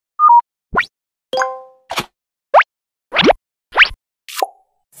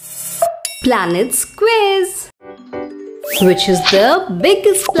Planets quiz. Which is the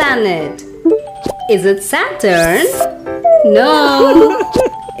biggest planet? Is it Saturn? No.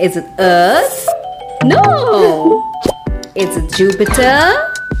 Is it Earth? No. Is it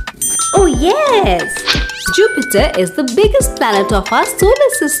Jupiter? Oh yes! Jupiter is the biggest planet of our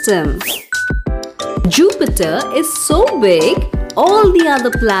solar system. Jupiter is so big, all the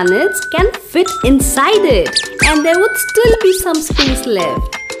other planets can fit inside it and there would still be some space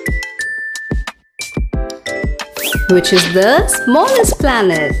left. Which is the smallest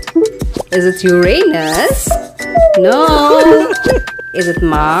planet? Is it Uranus? No. Is it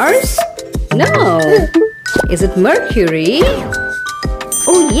Mars? No. Is it Mercury?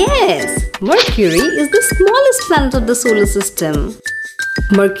 Oh yes, Mercury is the smallest planet of the solar system.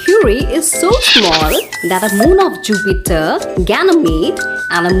 Mercury is so small that a moon of Jupiter, Ganymede,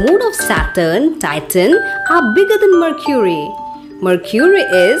 and a moon of Saturn, Titan, are bigger than Mercury. Mercury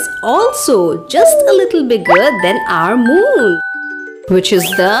is also just a little bigger than our moon. Which is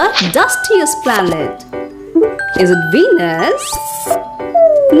the dustiest planet? Is it Venus?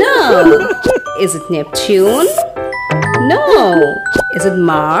 No. Is it Neptune? No. Is it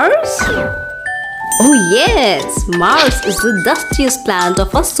Mars? Oh yes, Mars is the dustiest planet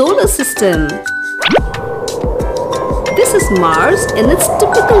of our solar system. This is Mars in its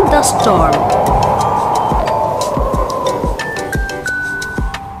typical dust storm.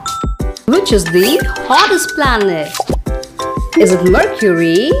 Which is the hottest planet? Is it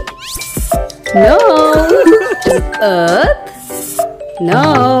Mercury? No. Is it Earth?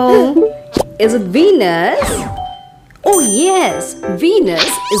 No. Is it Venus? Oh yes, Venus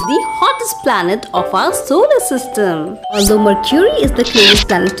is the hottest planet of our solar system. Although Mercury is the closest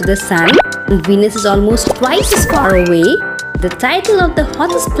planet to the Sun and Venus is almost twice as far away, the title of the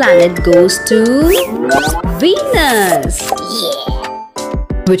hottest planet goes to Venus. Yeah.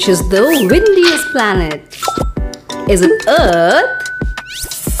 Which is the windiest planet? Is it Earth?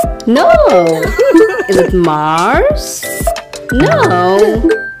 No. Is it Mars? No.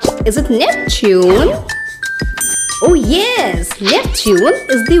 Is it Neptune? Oh yes, Neptune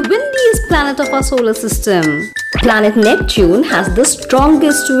is the windiest planet of our solar system. Planet Neptune has the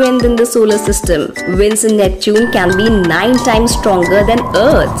strongest wind in the solar system. Winds in Neptune can be 9 times stronger than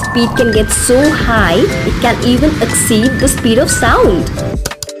Earth. Speed can get so high, it can even exceed the speed of sound.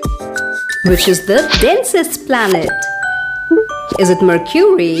 Which is the densest planet? Is it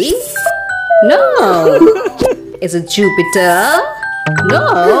Mercury? No. Is it Jupiter?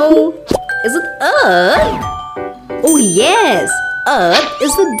 No. Is it Earth? Oh yes, Earth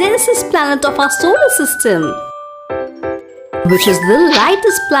is the densest planet of our solar system. Which is the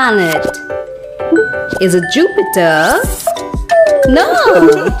lightest planet? Is it Jupiter?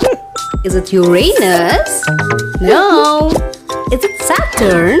 No. Is it Uranus? No. Is it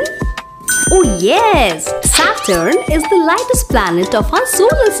Saturn? Oh yes, Saturn is the lightest planet of our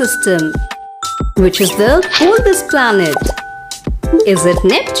solar system. Which is the coldest planet? Is it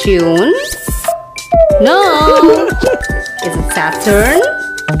Neptune? No. Is it Saturn?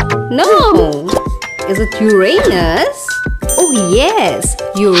 No. Is it Uranus? Oh yes,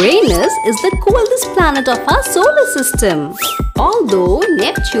 Uranus is the coldest planet of our solar system. Although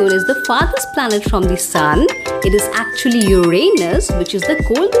Neptune is the farthest planet from the Sun, it is actually Uranus which is the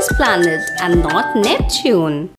coldest planet and not Neptune.